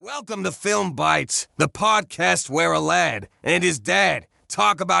Welcome to Film Bites, the podcast where a lad and his dad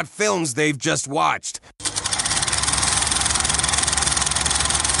talk about films they've just watched.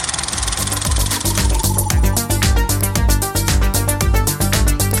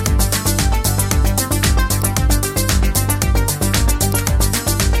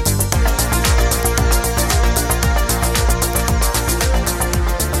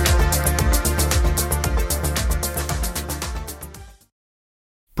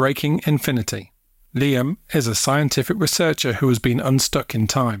 Breaking Infinity. Liam is a scientific researcher who has been unstuck in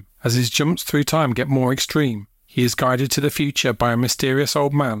time. As his jumps through time get more extreme, he is guided to the future by a mysterious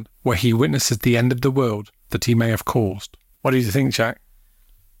old man where he witnesses the end of the world that he may have caused. What do you think, Jack?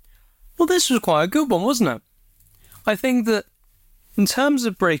 Well, this was quite a good one, wasn't it? I think that in terms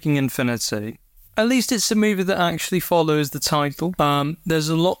of Breaking Infinity, at least it's a movie that actually follows the title. There's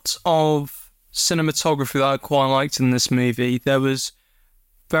a lot of cinematography that I quite liked in this movie. There was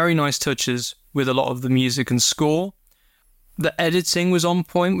very nice touches with a lot of the music and score. The editing was on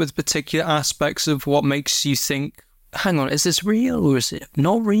point with particular aspects of what makes you think, hang on, is this real or is it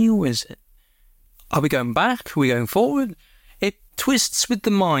not real? Are we going back? Are we going forward? It twists with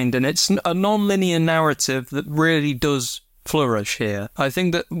the mind, and it's a non-linear narrative that really does flourish here. I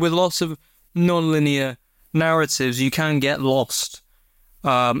think that with lots of non-linear narratives, you can get lost.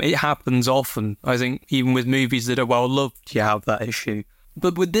 It happens often. I think even with movies that are well loved, you have that issue.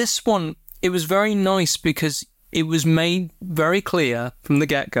 But with this one, it was very nice because it was made very clear from the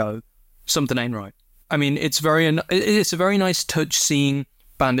get-go, something ain't right. I mean, it's a very nice touch seeing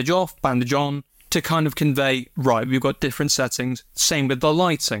bandage off, bandage on, to kind of convey, right, we've got different settings. Same with the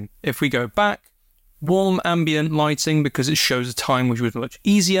lighting. If we go back, warm ambient lighting because it shows a time which was much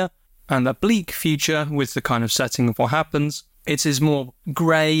easier, and a bleak future with the kind of setting of what happens. It is more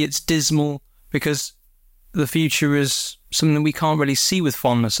grey, it's dismal, because the future is something that we can't really see with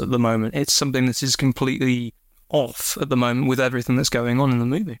fondness at the moment. It's something that is completely off at the moment with everything that's going on in the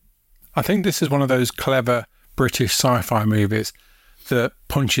movie. I think this is one of those clever British sci-fi movies that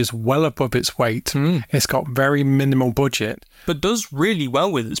punches well above its weight. It's got very minimal budget. But does really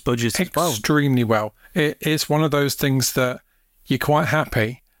well with its budget as well. Extremely well. It's one of those things that you're quite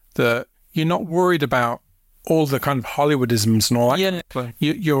happy that you're not worried about all the kind of Hollywoodisms and all that. Yeah.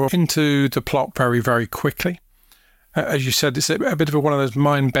 You're into the plot very, very quickly. As you said, it's a bit of one of those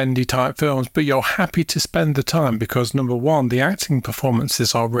mind-bendy type films, but you're happy to spend the time because, number one, the acting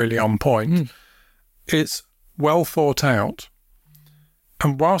performances are really on point. It's well thought out.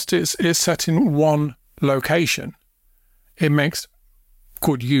 And whilst it's set in one location, it makes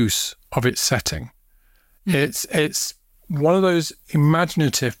good use of its setting. It's one of those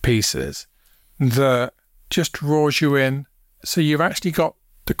imaginative pieces that just draws you in. So you've actually got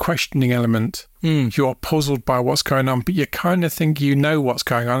the questioning element. You're puzzled by what's going on, but you kind of think you know what's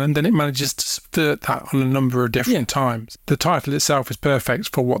going on, and then it manages to subvert that on a number of different times. The title itself is perfect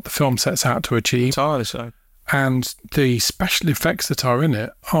for what the film sets out to achieve. Entirely so. And the special effects that are in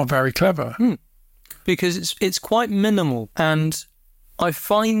it are very clever. Because it's quite minimal, and I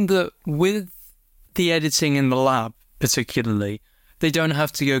find that with the editing in the lab particularly, they don't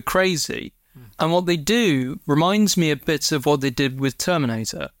have to go crazy. And what they do reminds me a bit of what they did with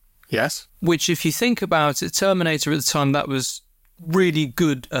Terminator. Yes. Which, if you think about it, Terminator at the time, that was really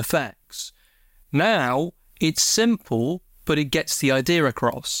good effects. Now, it's simple, but it gets the idea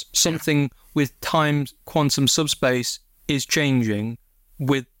across. Something with time, quantum subspace is changing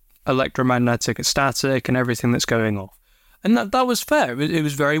with electromagnetic and static and everything that's going off. And that was fair. It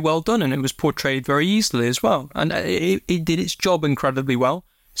was very well done, and it was portrayed very easily as well. And it did its job incredibly well.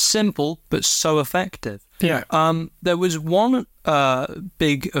 Simple, but so effective. Yeah. There was one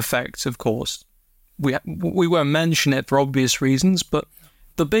big effect, of course. We won't mention it for obvious reasons, but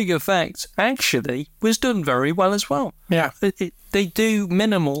the big effect actually was done very well as well. Yeah. They do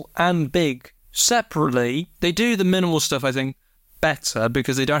minimal and big separately. They do the minimal stuff, I think, better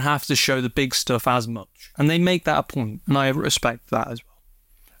because they don't have to show the big stuff as much. And they make that a point, and I respect that as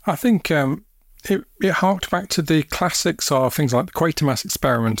well. I think it harked back to the classics of things like the Quatermass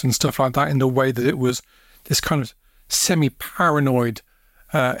experiment and stuff like that, in the way that it was this kind of semi-paranoid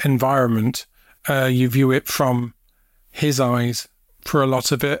environment. You view it from his eyes for a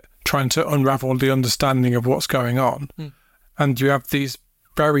lot of it, trying to unravel the understanding of what's going on. And you have these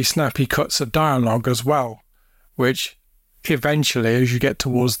very snappy cuts of dialogue as well, which eventually, as you get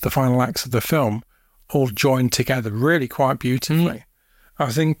towards the final acts of the film, all join together really quite beautifully.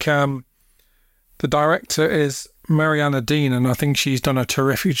 I think the director is Mariana Dean, and I think she's done a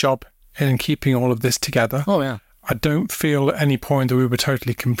terrific job in keeping all of this together. Oh, yeah. I don't feel at any point that we were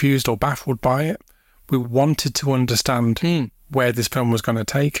totally confused or baffled by it. We wanted to understand where this film was going to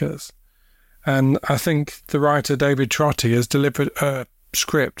take us. And I think the writer David Trotty has delivered a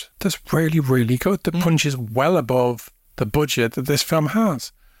script that's really, really good, that punches well above the budget that this film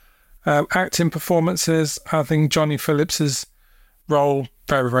has. Acting performances, I think Johnny Phillips's role,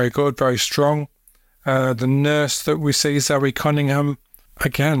 very, very good, very strong. The nurse that we see, Zoe Cunningham,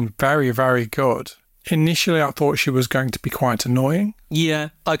 again, very, very good. Initially, I thought she was going to be quite annoying. Yeah,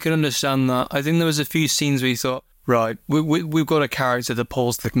 I can understand that. I think there was a few scenes where you thought, right, we've got a character that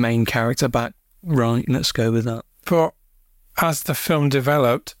pulls the main character back. Right, let's go with that. But as the film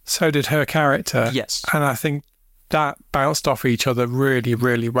developed, so did her character. Yes. And I think that bounced off each other really,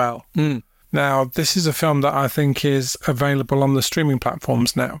 really well. Now, this is a film that I think is available on the streaming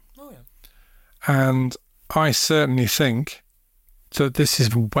platforms now. Oh, yeah. And I certainly think that this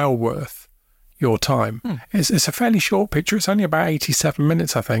is well worth your time. It's a fairly short picture. It's only about 87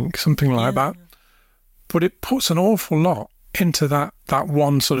 minutes, I think, something like that. But it puts an awful lot into that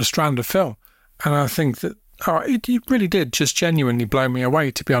one sort of strand of film. And I think that it really did just genuinely blow me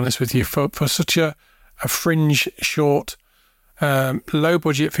away, to be honest with you, for such a fringe, short,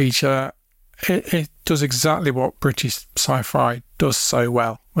 low-budget feature. It does exactly what British sci-fi does so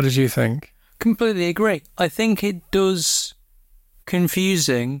well. What did you think? Completely agree. I think it does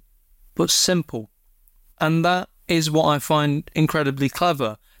confusing but simple. And that is what I find incredibly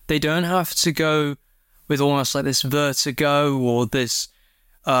clever. They don't have to go with almost like this vertigo or this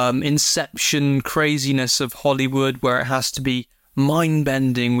inception craziness of Hollywood where it has to be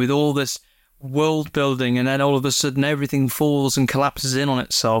mind-bending with all this world building, and then all of a sudden everything falls and collapses in on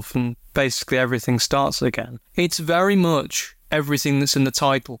itself and basically everything starts again. It's very much everything that's in the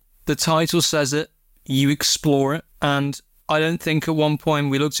title. The title says it, you explore it, and I don't think at one point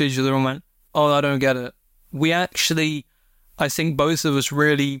we looked at each other and went, oh, I don't get it. We actually, I think both of us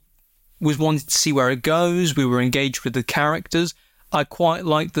really was wanting to see where it goes. We were engaged with the characters. I quite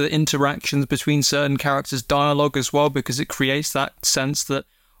like the interactions between certain characters' dialogue as well, because it creates that sense that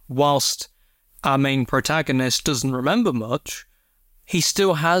whilst our main protagonist doesn't remember much, he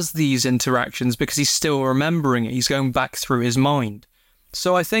still has these interactions because he's still remembering it. He's going back through his mind.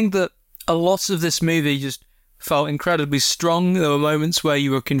 So I think that a lot of this movie just felt incredibly strong. There were moments where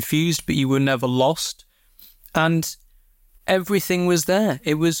you were confused, but you were never lost. And everything was there.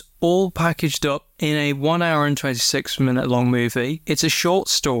 It was all packaged up in a 1 hour and 26 minute long movie. It's a short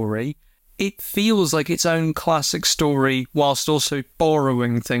story. It feels like its own classic story whilst also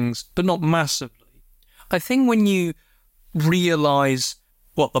borrowing things, but not massively. I think when you realise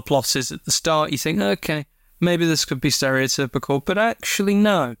what the plot is at the start, you think, okay, maybe this could be stereotypical, but actually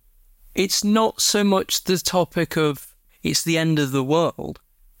no. It's not so much the topic of it's the end of the world.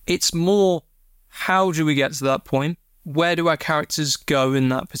 It's more, how do we get to that point? Where do our characters go in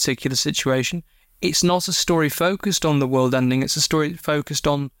that particular situation? It's not a story focused on the world ending, it's a story focused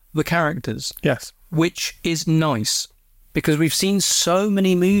on the characters. Yes. Which is nice, because we've seen so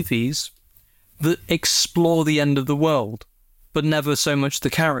many movies that explore the end of the world, but never so much the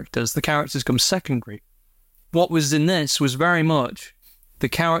characters. The characters come secondary. What was in this was very much the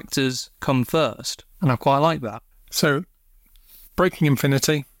characters come first, and I quite like that. So, Breaking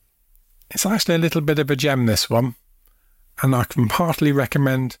Infinity, it's actually a little bit of a gem, this one, and I can heartily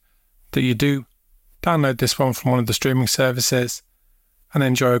recommend that you do download this one from one of the streaming services and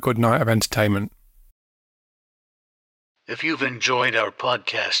enjoy a good night of entertainment. If you've enjoyed our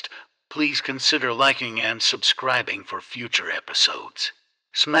podcast, please consider liking and subscribing for future episodes.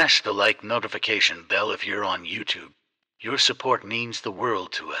 Smash the like notification bell if you're on YouTube. Your support means the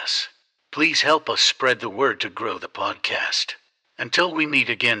world to us. Please help us spread the word to grow the podcast. Until we meet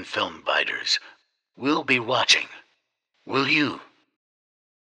again, Film Biters, we'll be watching. Will you?